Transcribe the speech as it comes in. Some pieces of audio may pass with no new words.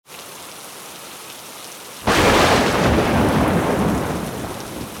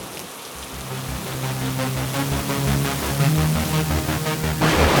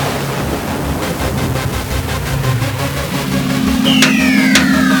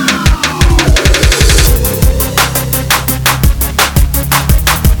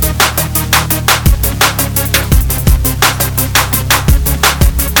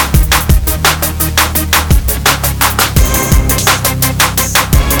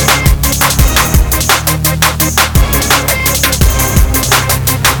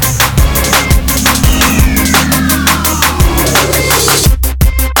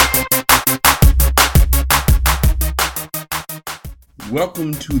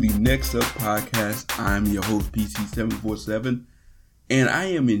Welcome to the neXup podcast. I'm your host, PC747, and I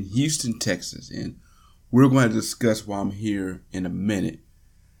am in Houston, Texas, and we're going to discuss why I'm here in a minute.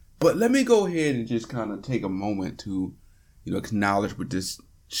 But let me go ahead and just kind of take a moment to, acknowledge what this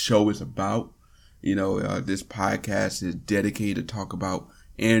show is about. This podcast is dedicated to talk about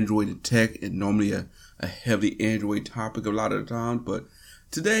Android and tech, and normally a heavy Android topic a lot of the time. But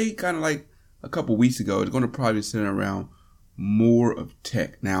today, kind of like a couple weeks ago, it's going to probably center around more of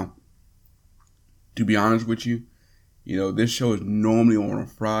tech. Now, to be honest with you, this show is normally on a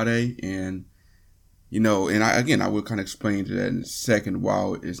Friday, and I will kind of explain to that in a second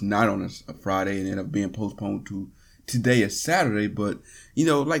why it's not on a Friday and ended up being postponed to today, a Saturday. But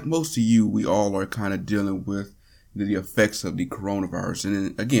like most of you, we all are kind of dealing with the effects of the coronavirus. And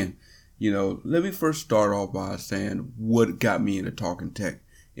then again, let me first start off by saying what got me into talking tech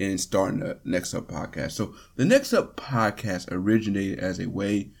and starting the neXup podcast. So the neXup podcast originated as a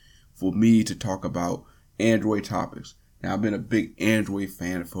way for me to talk about Android topics. Now, I've been a big Android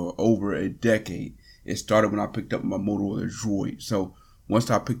fan for over a decade. It started when I picked up my Motorola Droid. So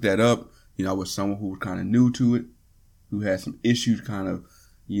once I picked that up, I was someone who was kind of new to it, who had some issues kind of,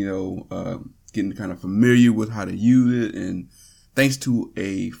 getting kind of familiar with how to use it. And thanks to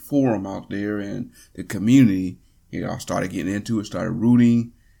a forum out there and the community, I started getting into it, started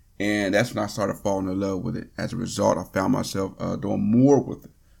rooting. And that's when I started falling in love with it. As a result, I found myself doing more with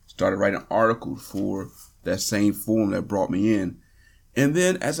it. Started writing articles for that same forum that brought me in. And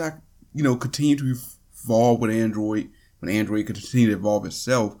then as I, continued to evolve with Android, when Android continued to evolve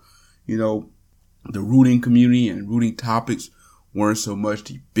itself, the rooting community and rooting topics weren't so much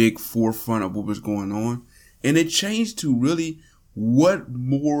the big forefront of what was going on. And it changed to really what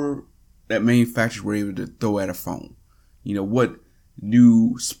more that manufacturers were able to throw at a phone. What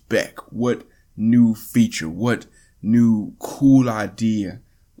new spec, what new feature, what new cool idea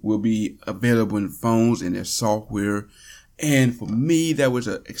will be available in phones and their software. And for me, that was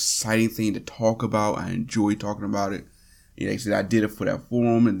an exciting thing to talk about. I enjoyed talking about it. I did it for that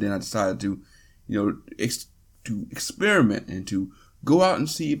forum, and then I decided to, to experiment and to go out and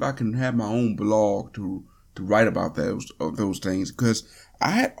see if I can have my own blog to write about those things, because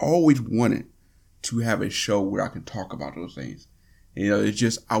I had always wanted to have a show where I can talk about those things. It's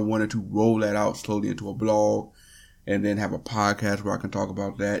just I wanted to roll that out slowly into a blog and then have a podcast where I can talk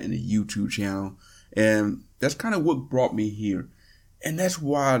about that in a YouTube channel. And that's kind of what brought me here. And that's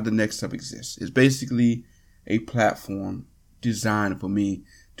why the neXup exists. It's basically a platform designed for me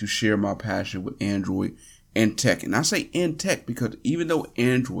to share my passion with Android and tech. And I say in tech because even though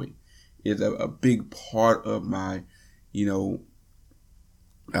Android is a big part of my,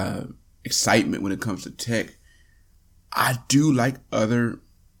 excitement when it comes to tech, I do like other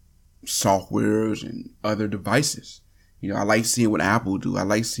softwares and other devices. I like seeing what Apple do. I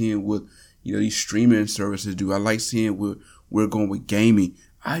like seeing what, these streaming services do. I like seeing where we're going with gaming.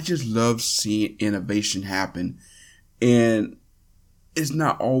 I just love seeing innovation happen. And it's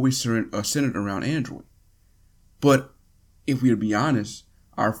not always centered around Android. But if we're to be honest,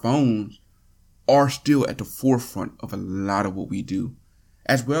 our phones are still at the forefront of a lot of what we do,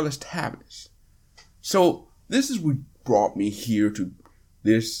 as well as tablets. So this is what brought me here to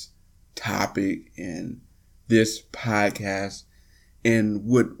this topic and this podcast, and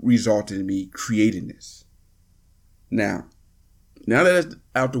what resulted in me creating this. Now that that's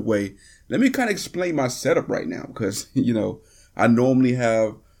out the way, let me kind of explain my setup right now, because, I normally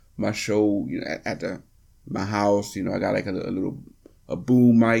have my show, at my house. I got like a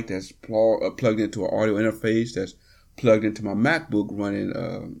boom mic that's plugged into an audio interface that's plugged into my MacBook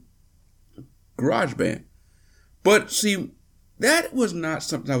running GarageBand. But see, that was not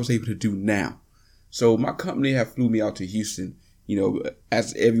something I was able to do now. So my company have flew me out to Houston,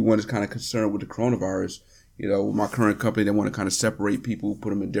 as everyone is kind of concerned with the coronavirus. My current company, they want to kind of separate people, put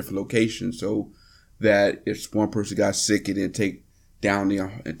them in different locations so that if one person got sick, it didn't take down the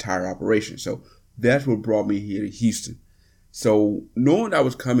entire operation. So that's what brought me here to Houston. So knowing I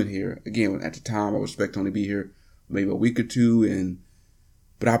was coming here, again, at the time, I was expecting to be here maybe a week or two,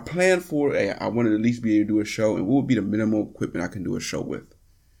 but I planned for I wanted to at least be able to do a show, and what would be the minimum equipment I can do a show with.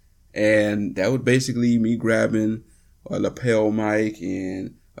 And that was basically me grabbing a lapel mic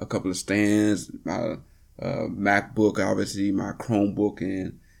and a couple of stands, my MacBook, obviously, my Chromebook,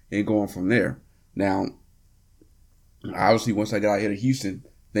 and going from there. Now, obviously, once I got out here to Houston,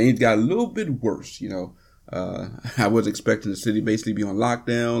 things got a little bit worse, I was expecting the city basically be on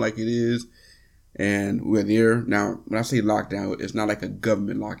lockdown like it is. And we're there. Now, when I say lockdown, it's not like a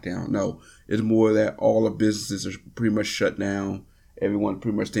government lockdown. No, it's more that all the businesses are pretty much shut down. Everyone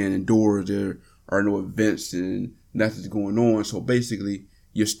pretty much staying indoors. There are no events and nothing's going on. So basically,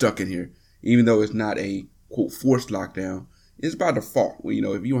 you're stuck in here, even though it's not a quote forced lockdown. It's by default. Well,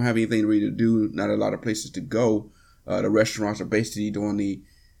 if you don't have anything really to do, not a lot of places to go. The restaurants are basically doing the,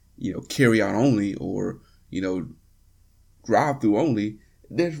 carry out only or drive through only.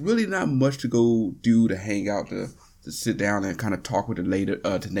 There's really not much to go do to hang out to sit down and kind of talk with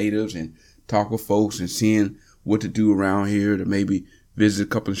the natives and talk with folks and seeing what to do around here, to maybe visit a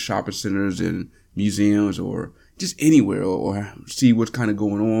couple of shopping centers and museums or just anywhere, or see what's kind of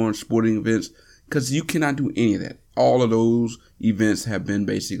going on, sporting events, because you cannot do any of that. All of those events have been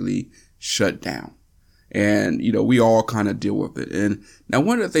basically shut down. And, we all kind of deal with it. And now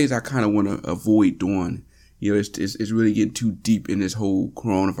one of the things I kind of want to avoid doing, is really getting too deep in this whole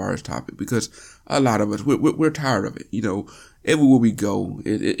coronavirus topic, because a lot of us, we're tired of it. Everywhere we go,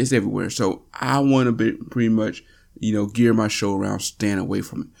 it's everywhere. So I want to be pretty much, gear my show around staying away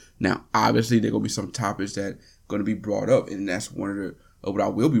from it. Now, obviously, there are going to be some topics that are going to be brought up, and that's one of the what I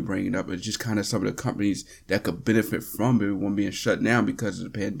will be bringing up is just kind of some of the companies that could benefit from everyone being shut down because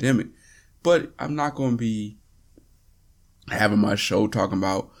of the pandemic. But I'm not going to be having my show talking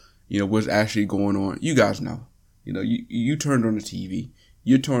about, what's actually going on. You guys know, you turned on the TV,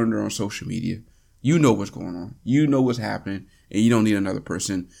 you turned on social media, you know what's going on, you know what's happening, and you don't need another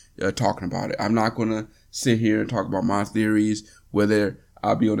person talking about it. I'm not going to sit here and talk about my theories, whether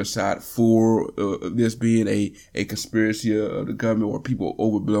I'll be on the side for this being a conspiracy of the government or people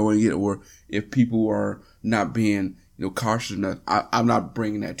overblowing it, or if people are not being, cautious enough. I'm not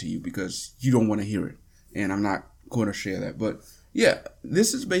bringing that to you because you don't want to hear it, and I'm not going to share that. But yeah,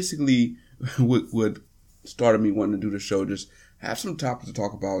 this is basically what started me wanting to do the show. Just have some topics to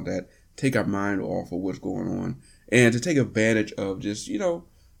talk about that take our mind off of what's going on, and to take advantage of just,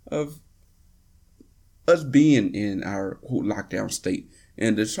 of us being in our quote lockdown state,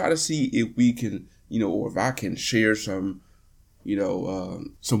 and to try to see if we can, or if I can share some,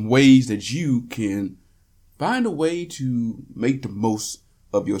 some ways that you can find a way to make the most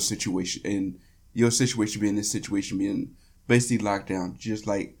of your situation, and your situation being this situation being basically locked down, just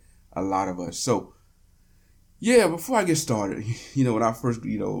like a lot of us. So, yeah, before I get started, when I first,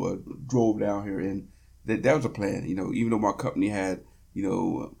 drove down here, and that was a plan, even though my company had,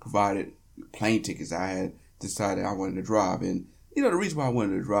 provided plane tickets, I had decided I wanted to drive. And, the reason why I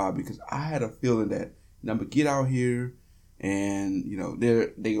wanted to drive, because I had a feeling that I'm going to get out here and, they're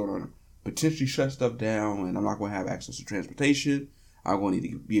going to potentially shut stuff down, and I'm not going to have access to transportation. I'm going to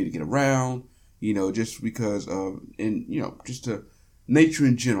need to be able to get around, just because of, and, just to nature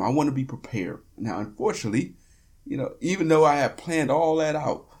in general. I want to be prepared. Now, unfortunately, even though I had planned all that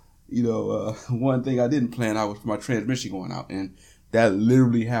out, one thing I didn't plan out was my transmission going out. And that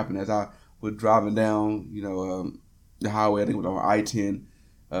literally happened as I was driving down, the highway. I think it was on I-10,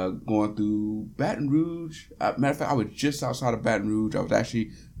 going through Baton Rouge. Matter of fact, I was just outside of Baton Rouge. I was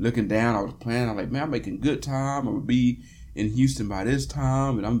actually looking down. I was planning. I'm like, man, I'm making good time. I'm going to be in Houston by this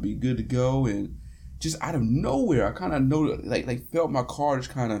time, and I'm going to be good to go. And just out of nowhere, I kind of felt my car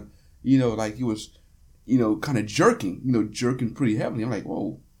just kind of, like it was, kind of jerking pretty heavily. I'm like,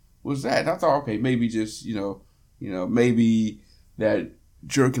 whoa, what's that? And I thought, okay, maybe just, maybe that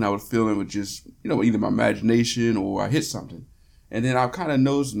jerking I was feeling was just, either my imagination or I hit something. And then I kind of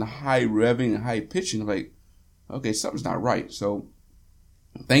noticed the high revving and high pitching. I'm like, okay, something's not right. So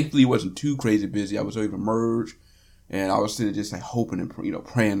thankfully it wasn't too crazy busy. I was able to merge, and I was sitting just like hoping and,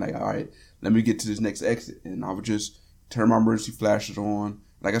 praying like, all right, let me get to this next exit. And I would just turn my emergency flashes on.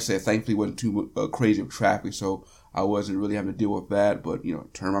 Like I said, thankfully it wasn't too crazy of traffic, so I wasn't really having to deal with that. But,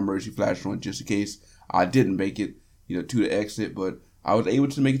 turn my emergency flashes on just in case I didn't make it, to the exit. But I was able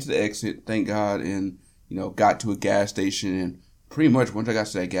to make it to the exit, thank God, and, got to a gas station. And pretty much once I got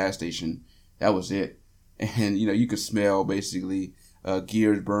to that gas station, that was it. And, you could smell basically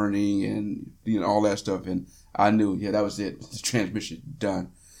gears burning and, all that stuff. And I knew, yeah, that was it. The transmission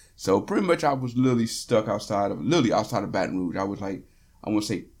done. So pretty much I was literally stuck outside of Baton Rouge. I was like, I want to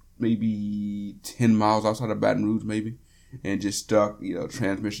say maybe 10 miles outside of Baton Rouge, maybe, and just stuck,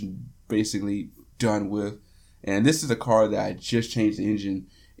 transmission basically done with. And this is a car that I just changed the engine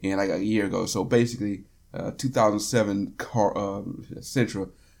in like a year ago. So basically, 2007 car, Sentra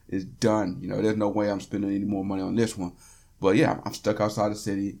is done. There's no way I'm spending any more money on this one. But yeah, I'm stuck outside the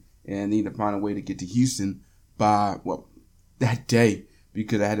city and need to find a way to get to Houston by, that day,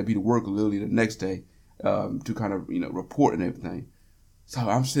 because I had to be to work literally the next day, to kind of, report and everything. So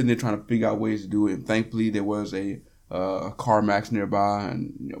I'm sitting there trying to figure out ways to do it. And thankfully there was a CarMax nearby,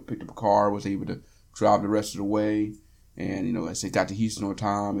 and, picked up a car, was able to drive the rest of the way. And, I said, got to Houston on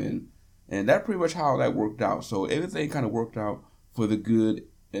time, and that's pretty much how that worked out. So everything kind of worked out for the good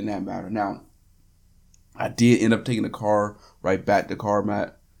in that matter. Now, I did end up taking the car right back to car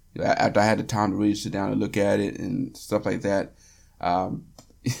mat, after I had the time to really sit down and look at it and stuff like that. I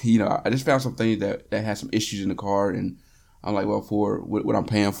just found some things that had some issues in the car, and I'm like, well, for what I'm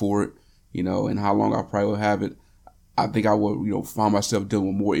paying for it, and how long I probably will have it, I think I would, find myself dealing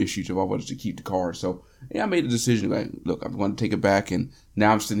with more issues if I was to keep the car. So, I made the decision, like, look, I'm going to take it back, and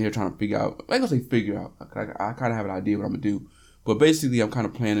now I'm sitting here trying to figure out, I ain't gonna say figure out, I kind of have an idea what I'm going to do, but basically I'm kind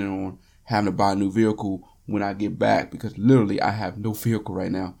of planning on having to buy a new vehicle when I get back, because literally I have no vehicle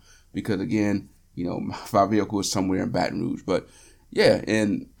right now, because again, my vehicle is somewhere in Baton Rouge. But yeah,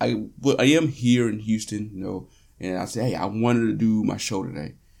 and I am here in Houston, and I said, hey, I wanted to do my show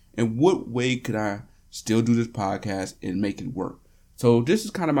today, and what way could I still do this podcast and make it work? So this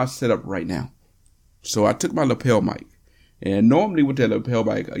is kind of my setup right now. So I took my lapel mic, and normally with that lapel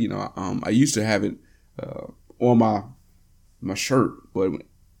mic, I used to have it on my shirt, but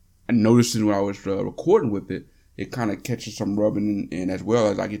I noticed when I was recording with it, it kind of catches some rubbing, and as well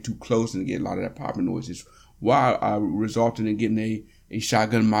as I get too close and get a lot of that popping noises. Why I resulted in getting a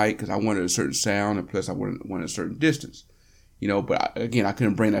shotgun mic, because I wanted a certain sound, and plus I wanted a certain distance. But again, I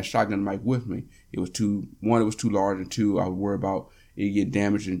couldn't bring that shotgun mic with me. It was too large, and two, I would worry about it getting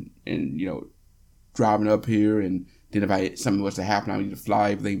damaged and driving up here, and then if something was to happen, I would need to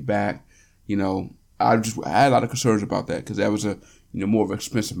fly everything back. I had a lot of concerns about that, because that was a more of an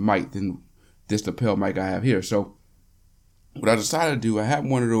expensive mic than this lapel mic I have here. So what I decided to do, I have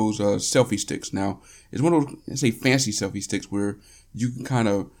one of those selfie sticks. Now, it's one of those, let's say, fancy selfie sticks where you can kind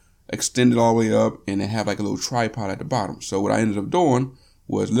of extend it all the way up and then have like a little tripod at the bottom. So what I ended up doing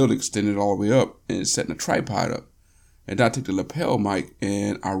was literally extending it all the way up and setting a tripod up. And then I took the lapel mic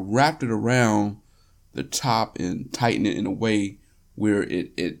and I wrapped it around the top and tightened it in a way where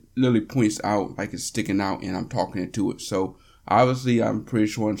it literally points out like it's sticking out and I'm talking into it. So obviously I'm pretty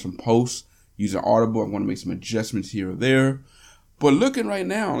sure in some posts using Audible, I want to make some adjustments here or there. But looking right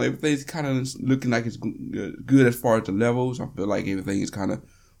now, everything's kind of looking like it's good as far as the levels. I feel like everything is kind of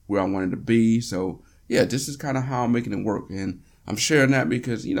where I wanted to be. So yeah, this is kind of how I'm making it work. And I'm sharing that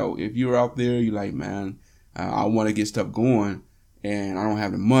because, if you're out there, you're like, man, I want to get stuff going and I don't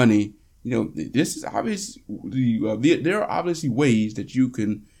have the money. This is obviously, there are obviously ways that you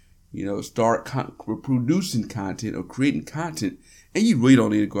can, start producing content or creating content, and you really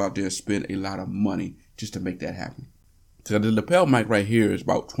don't need to go out there and spend a lot of money just to make that happen. So the lapel mic right here is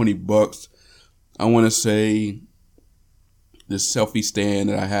about $20. I want to say the selfie stand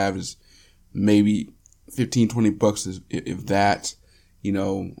that I have is maybe $15-$20, if that.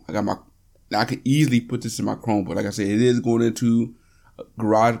 I could easily put this in my Chromebook. Like I said, it is going into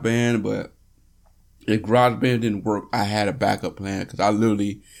GarageBand, but if GarageBand didn't work, I had a backup plan, because I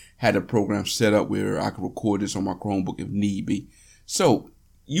literally had a program set up where I could record this on my Chromebook if need be. So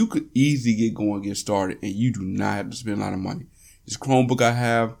you could easily get started, and you do not have to spend a lot of money. This Chromebook I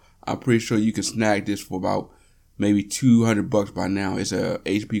have, I'm pretty sure you can snag this for about maybe $200 by now. It's a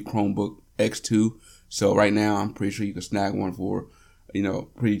HP Chromebook X2. So right now, I'm pretty sure you can snag one for,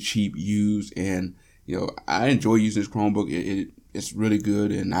 pretty cheap used. And, I enjoy using this Chromebook. It's really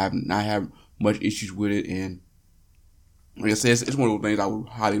good, and I have not had much issues with it. And like I said, it's one of those things I would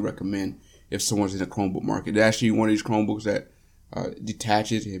highly recommend if someone's in the Chromebook market. It's actually one of these Chromebooks that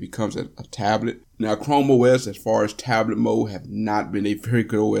detaches and it becomes a tablet. Now, Chrome OS, as far as tablet mode, have not been a very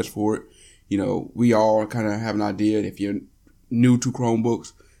good OS for it. We all kind of have an idea. If you're new to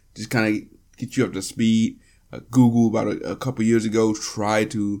Chromebooks, just kind of get you up to speed. Google about a couple years ago tried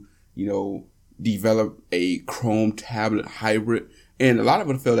to, develop a Chrome tablet hybrid, and a lot of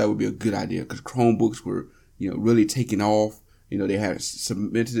us felt that would be a good idea because Chromebooks were, really taking off. They had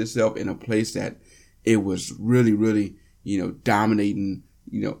cemented itself in a place that it was really, really, dominating,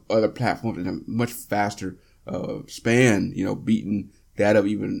 other platforms in a much faster span, beating that of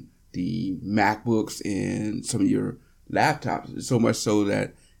even the MacBooks and some of your laptops. So much so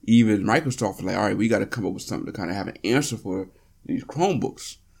that even Microsoft was like, all right, we got to come up with something to kind of have an answer for these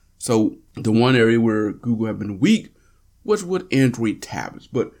Chromebooks. So the one area where Google had been weak was with Android tablets.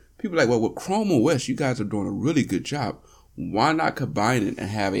 But people are like, well, with Chrome OS, you guys are doing a really good job. Why not combine it and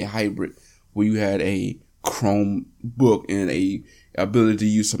have a hybrid where you had a Chromebook and a ability to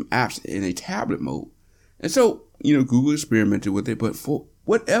use some apps in a tablet mode? And so, Google experimented with it, but for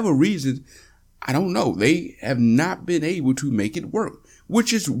whatever reason, I don't know, they have not been able to make it work,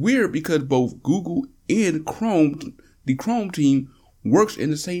 which is weird because both Google and Chrome, the Chrome team, works in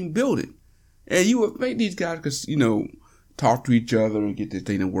the same building. And you would think these guys could, talk to each other and get this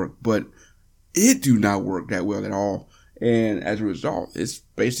thing to work, but it do not work that well at all. And as a result, it's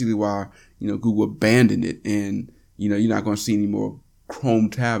basically why, Google abandoned it. And, you're not going to see any more Chrome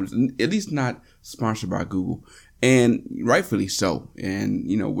tablets, at least not sponsored by Google, and rightfully so. And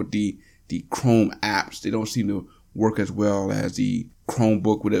with the Chrome apps, they don't seem to work as well as the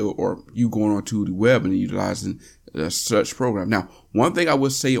Chromebook with it, or you going onto the web and utilizing a search program. Now, one thing I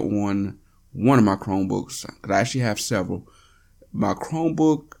would say on one of my Chromebooks, because I actually have several, my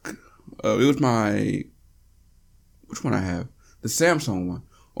Chromebook, it was which one I have? The Samsung one.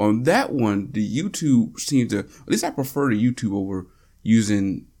 On that one, the YouTube seems to, at least I prefer the YouTube over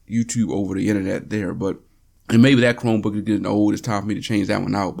using YouTube over the internet there, and maybe that Chromebook is getting old. It's time for me to change that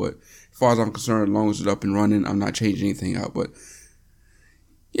one out. But as far as I'm concerned, as long as it's up and running, I'm not changing anything out. But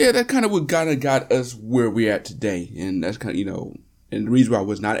yeah, that kind of what kind of got us where we're at today. And that's kind of, and the reason why I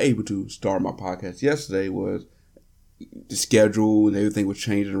was not able to start my podcast yesterday was the schedule and everything was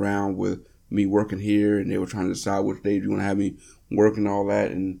changing around with me working here, and they were trying to decide which days you want to have me working and all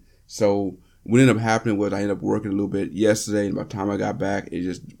that. And so what ended up happening was I ended up working a little bit yesterday, and by the time I got back, it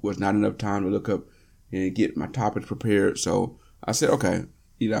just was not enough time to look up and get my topics prepared. So I said, okay,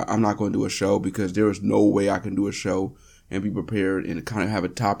 I'm not going to do a show because there is no way I can do a show and be prepared and kind of have a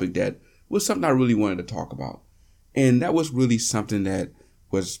topic that was something I really wanted to talk about. And that was really something that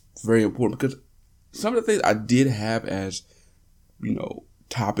was very important because some of the things I did have as,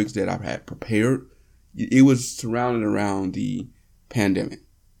 topics that I've had prepared, it was surrounding around the pandemic.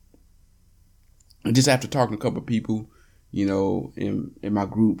 And just after talking to a couple of people, in my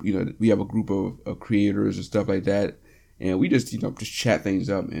group, we have a group of creators and stuff like that. And we just, just chat things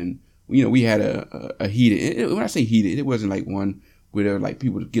up. And, we had a heated, and when I say heated, it wasn't like one where there were like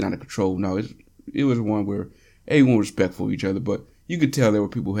people get out of control. No, it was one where everyone was respectful of each other. But you could tell there were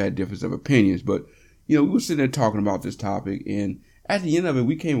people who had difference of opinions. But, we were sitting there talking about this topic. And at the end of it,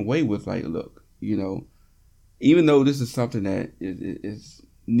 we came away with like, look, even though this is something that is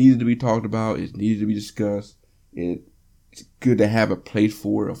needed to be talked about, it's needed to be discussed, it's good to have a place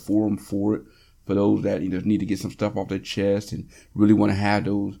for it, a forum for it, for those that need to get some stuff off their chest and really want to have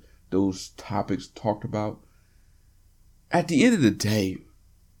those topics talked about. At the end of the day,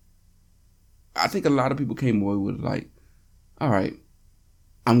 I think a lot of people came away with like, all right,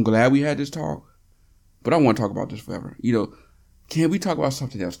 I'm glad we had this talk, but I want to talk about this forever. Can we talk about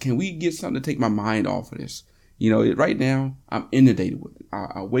something else? Can we get something to take my mind off of this? Right now I'm inundated with it.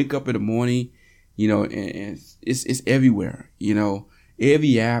 I wake up in the morning, and it's everywhere.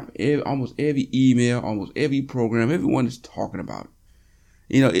 Every app, almost every email, almost every program, everyone is talking about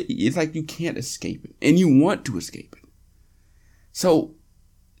it. It's like you can't escape it, and you want to escape it. So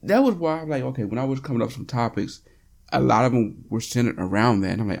that was why I'm like, okay, when I was coming up with some topics, a lot of them were centered around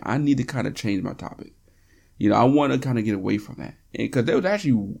that. And I'm like, I need to kind of change my topic. I want to kind of get away from that. Because there was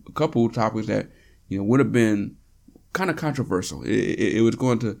actually a couple of topics that, would have been kind of controversial. It was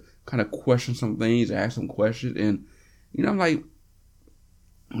going to kind of question some things, ask some questions. And, I'm like,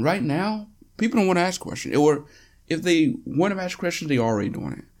 right now, people don't want to ask questions. Or if they want to ask questions, they already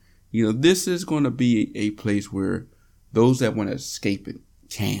doing it. This is going to be a place where those that want to escape it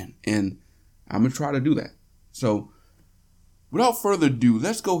can. And I'm going to try to do that. So, without further ado,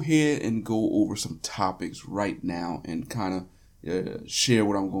 let's go ahead and go over some topics right now and kind of share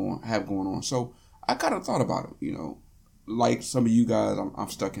what I'm have going on. So I kind of thought about it, like some of you guys, I'm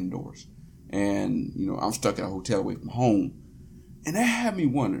stuck indoors, and I'm stuck at a hotel away from home, and that had me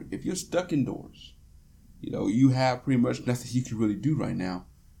wonder if you're stuck indoors, you have pretty much nothing you can really do right now,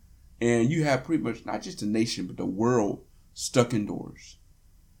 and you have pretty much not just the nation but the world stuck indoors.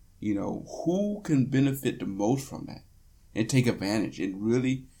 Who can benefit the most from that? And take advantage and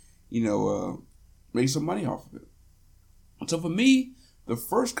really, make some money off of it. So for me, the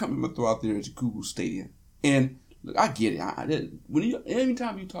first company I'm going to throw out there is Google Stadia. And look, I get it.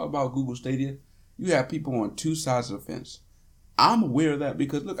 Anytime you talk about Google Stadia, you have people on two sides of the fence. I'm aware of that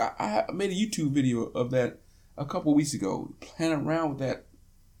because, look, I made a YouTube video of that a couple of weeks ago, playing around with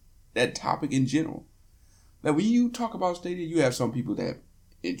that topic in general. That when you talk about Stadia, you have some people that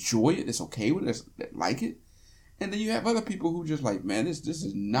enjoy it, that's okay with it, that like it. And then you have other people who just like, man, this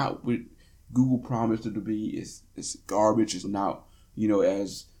is not what Google promised it to be. It's garbage. It's not,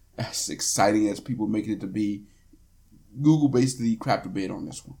 as exciting as people make it to be. Google basically crapped the bed on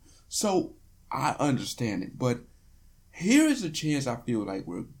this one. So I understand it. But here is a chance I feel like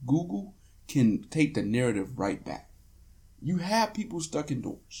where Google can take the narrative right back. You have people stuck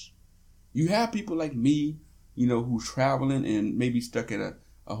indoors. You have people like me, who's traveling and maybe stuck at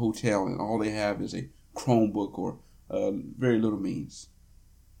a hotel and all they have is a Chromebook or very little means.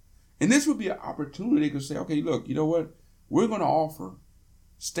 And this would be an opportunity to say, okay, look, you know what? We're going to offer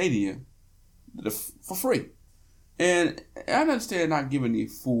Stadia for free. And I understand not giving the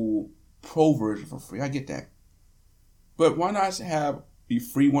full pro version for free. I get that. But why not have the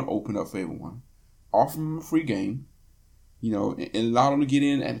free one open up for everyone? offer them a free game, and allow them to get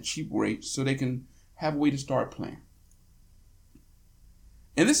in at a cheap rate so they can have a way to start playing.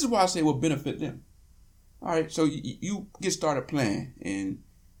 And this is why I say it will benefit them. All right, so you get started playing and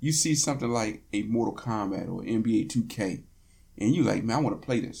you see something like a Mortal Kombat or NBA 2K, and you like, man, I want to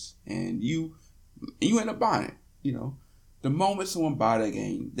play this, and you end up buying it. The moment someone buy that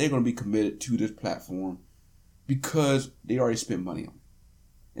game, they're going to be committed to this platform because they already spent money on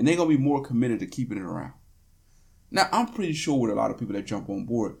it, and they're going to be more committed to keeping it around. Now, I'm pretty sure with a lot of people that jump on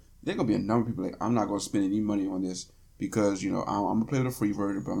board, there's going to be a number of people like, I'm not going to spend any money on this because, I'm going to play with a free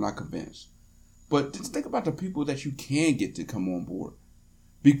version, but I'm not convinced. But just think about the people that you can get to come on board.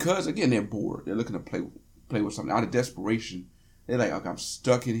 Because, again, they're bored. They're looking to play with something. Out of desperation, they're like, okay, I'm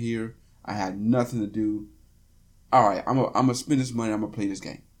stuck in here. I had nothing to do. All right, I'm going to spend this money. I'm going to play this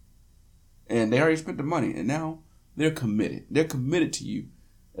game. And they already spent the money. And now they're committed. They're committed to you.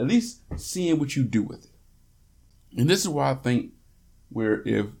 At least seeing what you do with it. And this is why I think where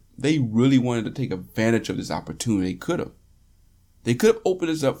if they really wanted to take advantage of this opportunity, they could have. They could have opened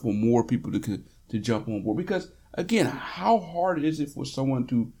this up for more people to jump on board. Because, again, how hard is it for someone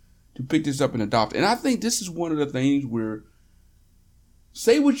to pick this up and adopt? And I think this is one of the things where,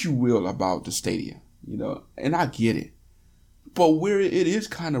 say what you will about the Stadia, and I get it. But where it is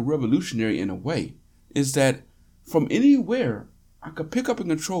kind of revolutionary in a way is that from anywhere, I could pick up a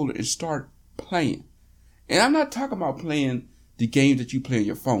controller and start playing. And I'm not talking about playing the games that you play on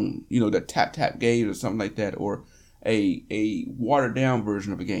your phone, the tap games or something like that, or a watered down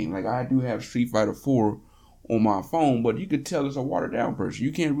version of a game. Like I do have Street Fighter 4 on my phone, but you could tell it's a watered down version.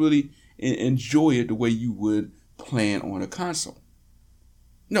 You can't really enjoy it the way you would playing on a console.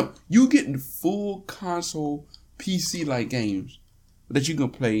 No, you getting full console PC-like games that you can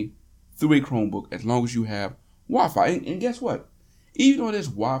play through a Chromebook as long as you have Wi-Fi. And guess what? Even on this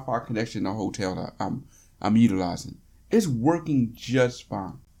Wi-Fi connection in the hotel that I'm utilizing, it's working just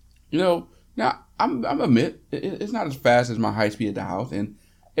fine. Now I'm admit it's not as fast as my high speed at the house, and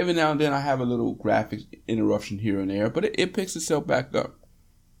every now and then I have a little graphics interruption here and there, but it picks itself back up.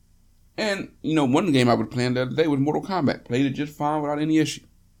 And one game I was playing the other day was Mortal Kombat. Played it just fine without any issue,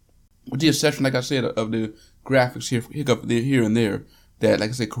 with the exception, like I said, of the graphics hiccup here and there that, like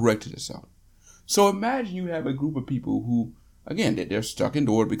I said, corrected itself. So imagine you have a group of people who, again, they're stuck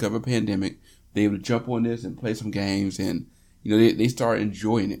indoors because of a pandemic. They able to jump on this and play some games, and they start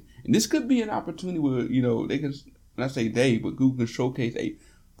enjoying it. And this could be an opportunity where they can, not say they, but Google can showcase, hey,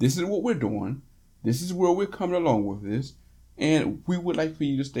 this is what we're doing. This is where we're coming along with this, and we would like for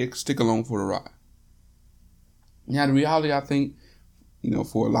you to stick along for the ride. Now, the reality, I think,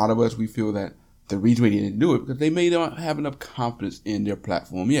 for a lot of us, we feel that the reason we didn't do it because they may not have enough confidence in their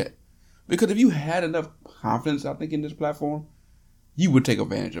platform yet. Because if you had enough confidence, I think, in this platform, you would take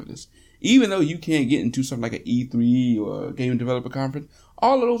advantage of this. Even though you can't get into something like an E3 or a Game Developer Conference,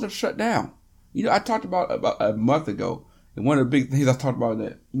 all of those are shut down. I talked about a month ago, and one of the big things I talked about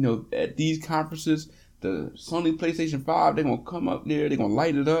that, at these conferences, the Sony PlayStation 5, they're going to come up there, they're going to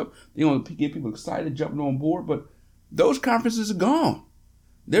light it up, they're going to get people excited, jumping on board, but those conferences are gone.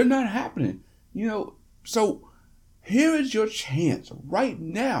 They're not happening. So here is your chance right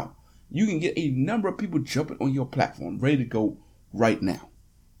now. You can get a number of people jumping on your platform, ready to go right now.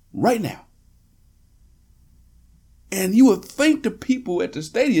 Right now. And you would think the people at the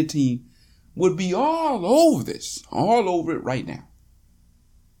Stadia team would be all over this, all over it right now.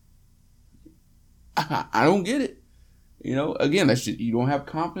 I don't get it. Again, that's just, you don't have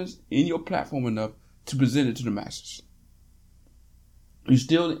confidence in your platform enough to present it to the masses. You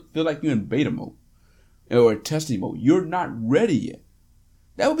still feel like you're in beta mode or testing mode. You're not ready yet.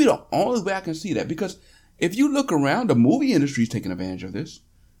 That would be the only way I can see that, because if you look around, the movie industry is taking advantage of this.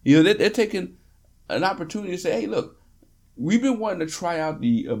 They're taking an opportunity to say, hey, look, we've been wanting to try out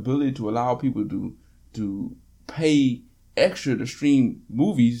the ability to allow people to pay extra to stream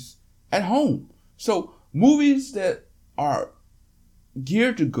movies at home. So movies that are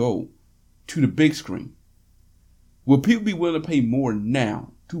geared to go to the big screen, will people be willing to pay more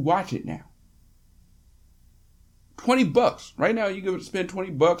now to watch it now? $20. Right now, you can spend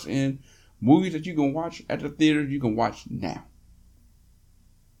 $20 in movies that you can watch at the theater, you can watch now.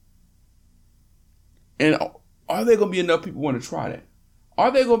 And are there going to be enough people want to try that? Are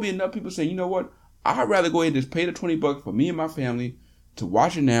there going to be enough people saying, you know what? I'd rather go ahead and just pay the $20 for me and my family to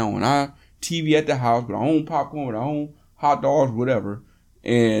watch it now on our TV at the house with our own popcorn, with our own hot dogs, whatever,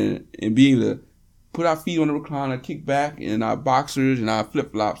 and be able to put our feet on the recliner, kick back in our boxers and our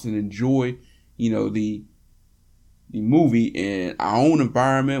flip-flops and enjoy, the movie in our own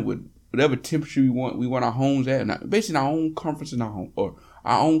environment with whatever temperature we want our homes at, and basically our own comforts in our home, or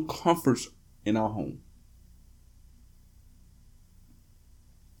our own comforts in our home.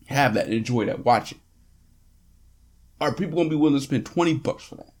 Have that, enjoy that, watch it. Are people going to be willing to spend $20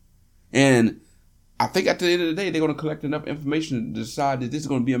 for that? And I think at the end of the day, they're going to collect enough information to decide that this is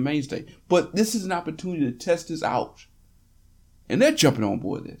going to be a mainstay. But this is an opportunity to test this out. And they're jumping on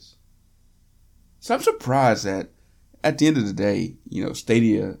board this. So I'm surprised that at the end of the day,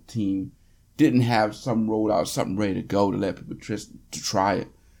 Stadia team didn't have something rolled out, something ready to go to let people to try it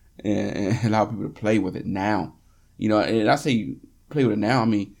and allow people to play with it now. And I say play with it now. I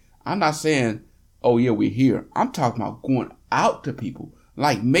mean, I'm not saying, oh yeah, we're here. I'm talking about going out to people,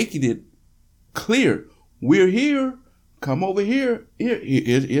 like making it clear. We're here. Come over here.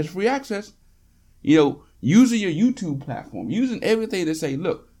 Here's free access. Using your YouTube platform, using everything to say,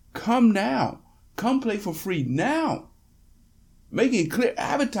 look, come now. Come play for free now. Making it clear,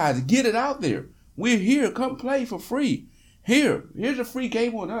 advertising, get it out there. We're here. Come play for free. Here's a free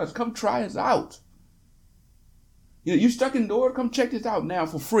game on us. Come try us out. You stuck indoors? Come check this out now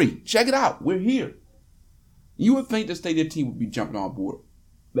for free. Check it out. We're here. You would think the Stadia team would be jumping on board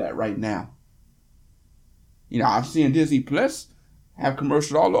that right now. I've seen Disney Plus have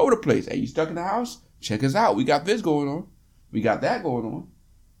commercials all over the place. Hey, you stuck in the house? Check us out. We got this going on. We got that going on.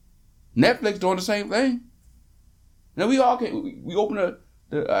 Netflix doing the same thing. Now we all we open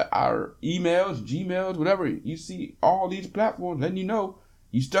our emails, Gmails, whatever. You see all these platforms letting you know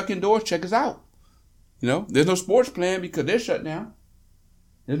you stuck indoors. Check us out. There's no sports plan because they're shut down.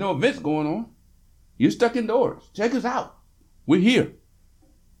 There's no events going on. You're stuck indoors. Check us out. We're here.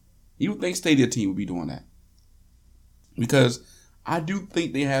 You would think Stadia team would be doing that. Because I do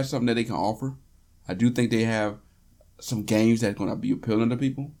think they have something that they can offer. I do think they have some games that's going to be appealing to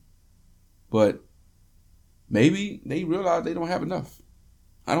people. But maybe they realize they don't have enough.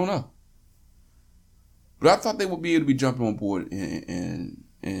 I don't know. But I thought they would be able to be jumping on board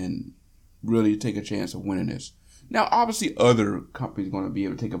and really take a chance of winning this. Now, obviously, other companies are going to be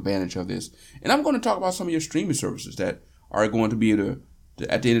able to take advantage of this. And I'm going to talk about some of your streaming services that are going to be able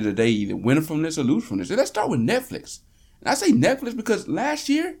to, at the end of the day, either win from this or lose from this. And let's start with Netflix. And I say Netflix because last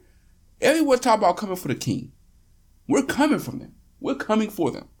year, everyone talked about coming for the king. We're coming from them. We're coming for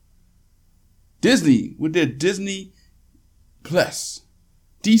them. Disney with their Disney Plus.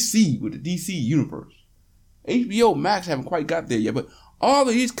 DC with the DC Universe. HBO Max haven't quite got there yet, but all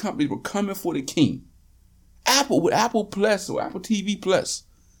of these companies were coming for the king. Apple with Apple Plus or Apple TV Plus.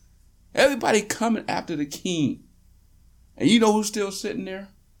 Everybody coming after the king. And you know who's still sitting there?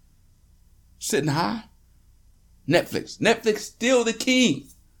 Sitting high? Netflix. Netflix still the king.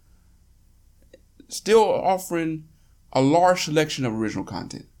 Still offering a large selection of original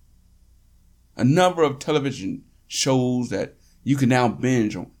content. A number of television shows that you can now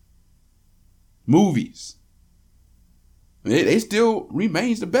binge on. Movies. They still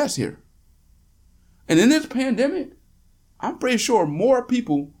remains the best here. And in this pandemic, I'm pretty sure more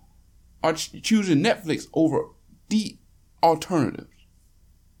people are choosing Netflix over the alternatives.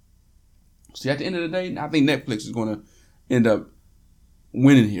 See, at the end of the day, I think Netflix is going to end up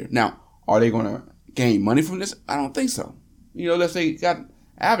winning here. Now, are they going to gain money from this? I don't think so. Let's say got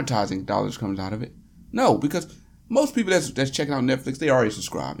advertising dollars comes out of it. No, because most people that's checking out Netflix, they already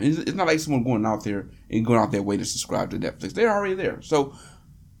subscribe. It's not like someone going out their way to subscribe to Netflix. They're already there. So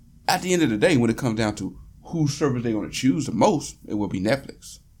at the end of the day, when it comes down to whose service they're going to choose the most, it will be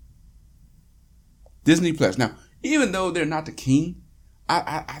Netflix. Disney Plus. Now, even though they're not the king,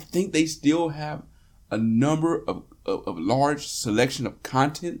 I think they still have a number of large selection of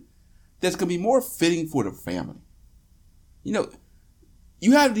content that's going to be more fitting for the family.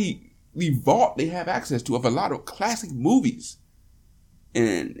 You have the vault they have access to of a lot of classic movies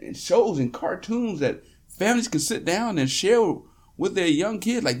and shows and cartoons that families can sit down and share with their young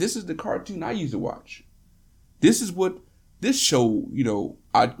kids. Like, this is the cartoon I used to watch. This is what this show,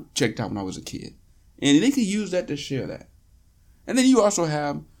 I checked out when I was a kid. And they can use that to share that. And then you also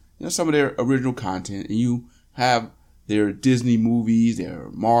have, some of their original content, and you have their Disney movies, their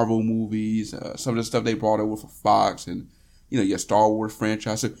Marvel movies, some of the stuff they brought over for Fox, and your Star Wars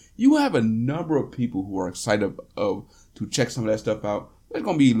franchise. So you have a number of people who are excited to check some of that stuff out. They're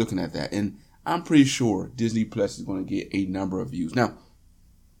going to be looking at that, and I'm pretty sure Disney Plus is going to get a number of views. Now,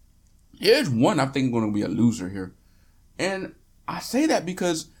 here's one I think is going to be a loser here, and I say that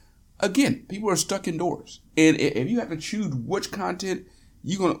because, again, people are stuck indoors. And if you have to choose which content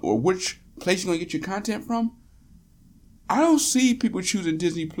or which place you're going to get your content from, I don't see people choosing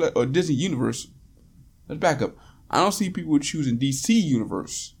Disney Plus or Disney Universe. Let's back up. I don't see people choosing DC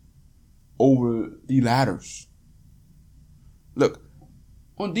Universe over the ladders. Look,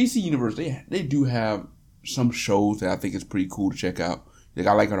 on DC Universe, they do have some shows that I think is pretty cool to check out. Like,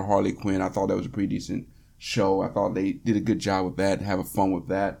 I like her Harley Quinn. I thought that was a pretty decent show. I thought they did a good job with that, having fun with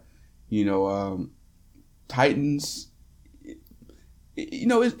that. Titans,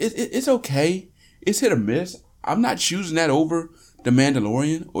 it's okay. It's hit or miss. I'm not choosing that over The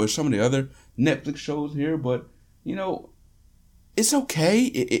Mandalorian or some of the other Netflix shows here, but, it's okay.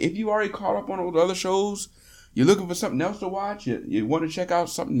 If you already caught up on all the other shows, you're looking for something else to watch, you want to check out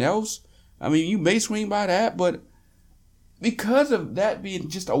something else, I mean, you may swing by that, but because of that being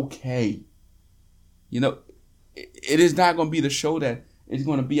just okay, it is not going to be the show that is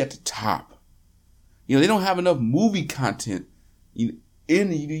going to be at the top. They don't have enough movie content in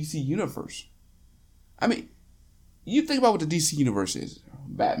the DC universe. I mean, you think about what the DC universe is.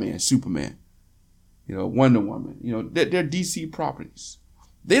 Batman, Superman, Wonder Woman, they're DC properties.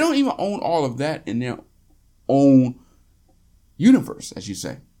 They don't even own all of that in their own universe, as you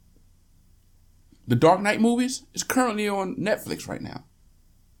say. The Dark Knight movies is currently on Netflix right now,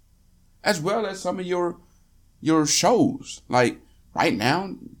 as well as some of your shows. Like right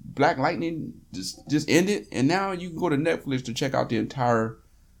now, Black Lightning just ended, and now you can go to Netflix to check out the entire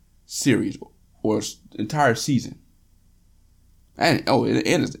series or entire season. And it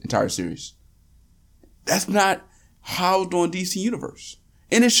ends the entire series. That's not housed on DC Universe,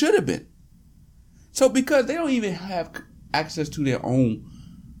 and it should have been. So because they don't even have access to their own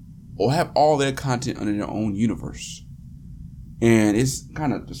or have all their content under their own universe, and it's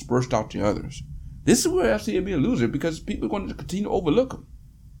kind of dispersed out to others, this is where I see it be a loser, because people are going to continue to overlook them.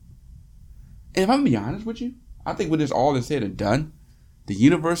 And if I'm going to be honest with you, I think when this all is said and done, the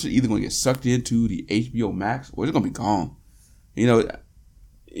universe is either going to get sucked into the HBO Max or it's going to be gone.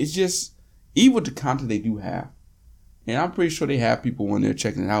 It's just, even with the content they do have, and I'm pretty sure they have people when they're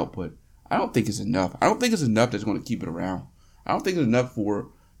checking it out, but I don't think it's enough. I don't think it's enough that's going to keep it around. I don't think it's enough for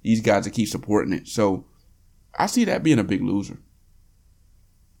these guys to keep supporting it. So I see that being a big loser.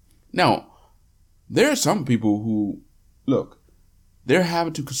 Now, there are some people who, look, they're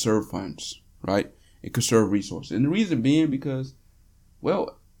having to conserve funds, right? And conserve resources. And the reason being because,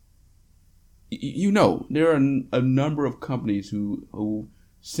 well, there are a number of companies who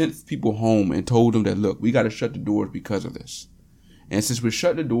sent people home and told them that, look, we got to shut the doors because of this. And since we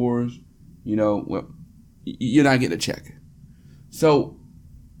shut the doors, well, you're not getting a check. So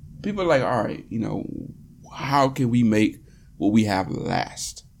people are like, all right, how can we make what we have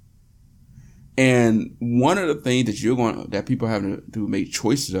last? And one of the things that people have to make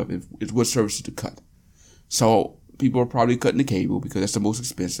choices of is what services to cut. So people are probably cutting the cable because that's the most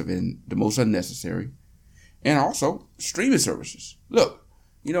expensive and the most unnecessary. And also streaming services. Look,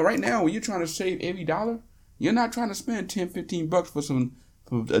 right now when you're trying to save every dollar, you're not trying to spend $10-15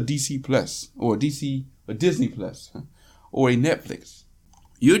 for a DC Plus or a Disney Plus or a Netflix.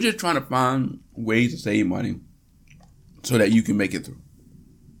 You're just trying to find ways to save money so that you can make it through.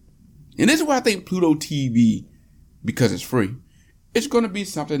 And this is why I think Pluto TV, because it's free, it's going to be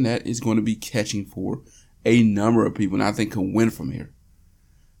something that is going to be catching for a number of people, and I think can win from here.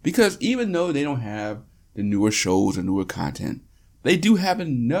 Because even though they don't have the newer shows or newer content, they do have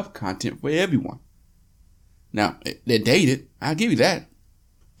enough content for everyone. Now, they're dated, I'll give you that.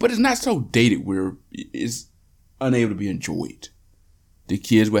 But it's not so dated where it's unable to be enjoyed. The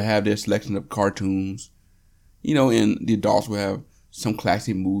kids will have their selection of cartoons, and the adults will have some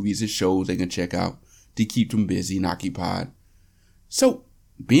classic movies and shows they can check out to keep them busy and occupied. So,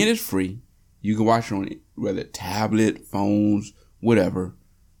 being it's free, you can watch it on whether tablet, phones, whatever.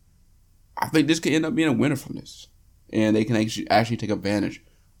 I think this could end up being a winner from this. And they can actually take advantage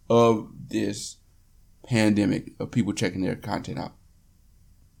of this pandemic of people checking their content out.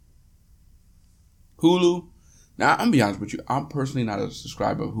 Hulu. Now, I'm going to be honest with you. I'm personally not a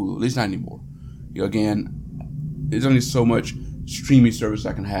subscriber of Hulu. At least not anymore. Again, there's only so much streaming service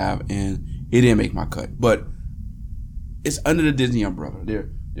I can have, and it didn't make my cut. But it's under the Disney umbrella.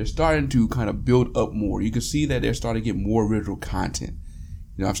 They're starting to kind of build up more. You can see that they're starting to get more original content.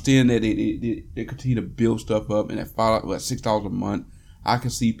 I'm seeing that they continue to build stuff up, and at $6 a month, I can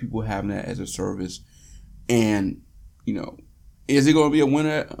see people having that as a service. And, is it going to be a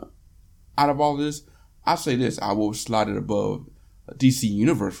winner out of all this? I'll say this, I will slide it above DC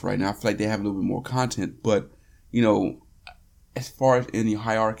Universe right now. I feel like they have a little bit more content, but, as far as in the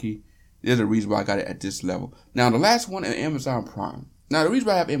hierarchy, there's a reason why I got it at this level. Now, the last one is Amazon Prime. Now, the reason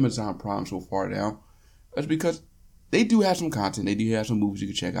why I have Amazon Prime so far down is because they do have some content. They do have some movies you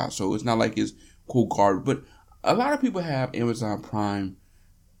can check out. So it's not like it's cool garbage. But a lot of people have Amazon Prime,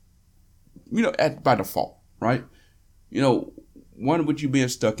 by default, right? One with you being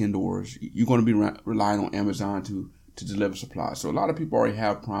stuck indoors, you're going to be relying on Amazon to deliver supplies. So a lot of people already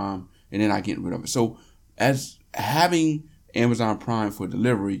have Prime and they're not getting rid of it. So as having Amazon Prime for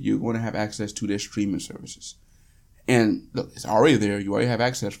delivery, you're going to have access to their streaming services. And look, it's already there. You already have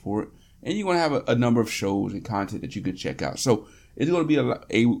access for it. And you're going to have a number of shows and content that you can check out. So it's going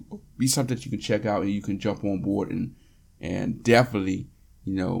to be something that you can check out and you can jump on board and definitely,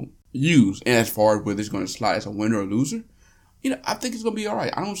 use. And as far as whether it's going to slide as a winner or loser, I think it's going to be all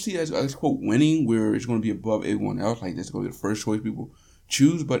right. I don't see it as quote, winning where it's going to be above everyone else. Like, this is going to be the first choice people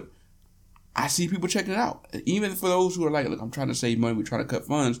choose. But I see people checking it out. Even for those who are like, look, I'm trying to save money. We're trying to cut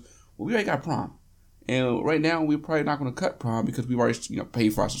funds. Well, we already got Prime. And right now, we're probably not going to cut Prime because we've already,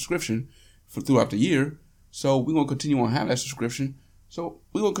 paid for our subscription throughout the year. So we're going to continue on having that subscription. So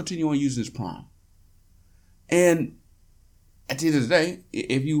we're going to continue on using this Prime. And at the end of the day,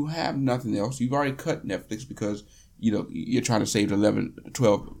 if you have nothing else, you've already cut Netflix because, you're trying to save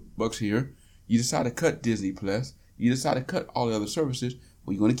 $11-12 here. You decide to cut Disney Plus. You decide to cut all the other services.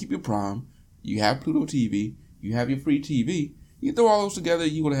 Well, you're going to keep your Prime. You have Pluto TV. You have your free TV. You throw all those together,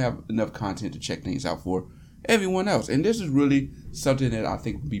 you're going to have enough content to check things out for everyone else. And this is really something that I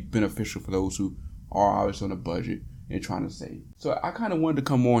think would be beneficial for those who are obviously on a budget and trying to save. So I kind of wanted to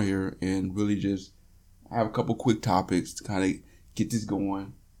come on here and really just have a couple quick topics to kind of get this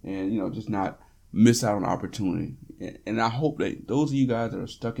going and, just not miss out on opportunity. And I hope that those of you guys that are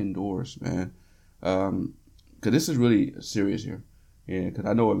stuck indoors, man, because this is really serious here. And because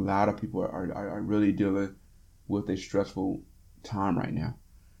I know a lot of people are really dealing with a stressful time right now.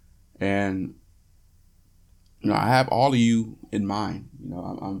 And I have all of you in mind.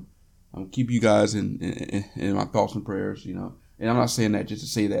 I'm keeping you guys in my thoughts and prayers, and I'm not saying that just to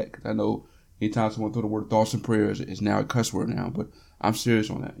say that, because I know anytime someone throw the word thoughts and prayers, it's now a cuss word now, but I'm serious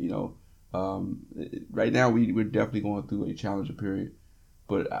on that. Right now we're definitely going through a challenging period,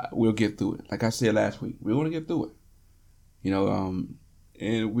 but we'll get through it. Like I said last week, we're going to get through it,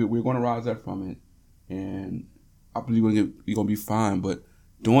 and we're going to rise up from it, and I believe we're going to be fine. But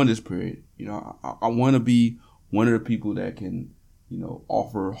during this period, I want to be one of the people that can,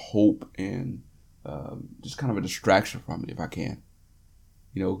 offer hope and just kind of a distraction from it if I can.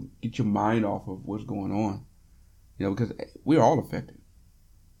 Get your mind off of what's going on. Because we're all affected.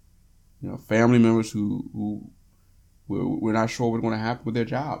 Family members who we're not sure what's going to happen with their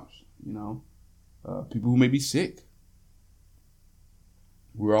jobs. People who may be sick.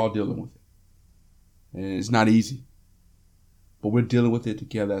 We're all dealing with it. And it's not easy. But we're dealing with it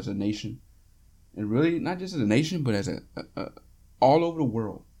together as a nation. And really, not just as a nation, but as all over the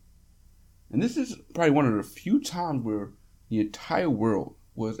world. And this is probably one of the few times where the entire world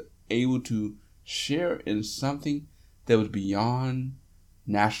was able to share in something that was beyond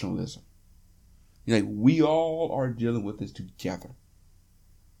nationalism. We all are dealing with this together.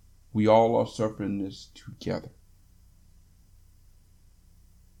 We all are suffering this together.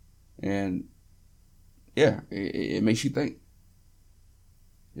 And yeah, it makes you think.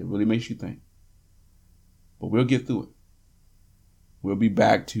 It really makes you think. But we'll get through it. We'll be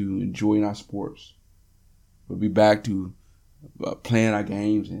back to enjoying our sports. We'll be back to playing our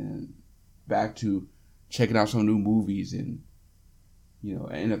games and back to checking out some new movies and,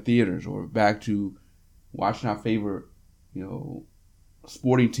 in the theaters, or back to watching our favorite,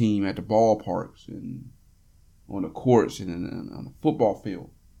 sporting team at the ballparks and on the courts and on the football field.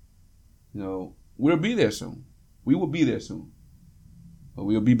 We'll be there soon. We will be there soon. But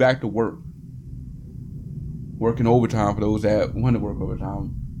we'll be back to work. Working overtime for those that want to work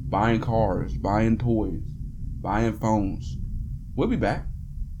overtime. Buying cars, buying toys, buying phones. We'll be back.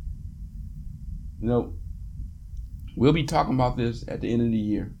 We'll be talking about this at the end of the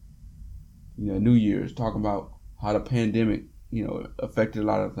year. New Year's, talking about how the pandemic, affected a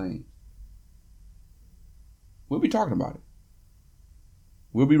lot of things. We'll be talking about it.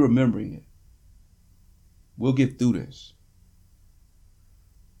 We'll be remembering it. We'll get through this.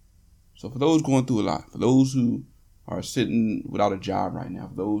 So for those going through a lot, for those who are sitting without a job right now,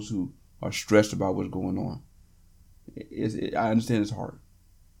 for those who are stressed about what's going on, I understand it's hard,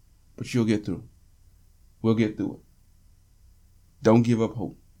 but you'll get through. We'll get through it. Don't give up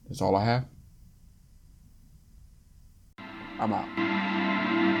hope. That's all I have. I'm out.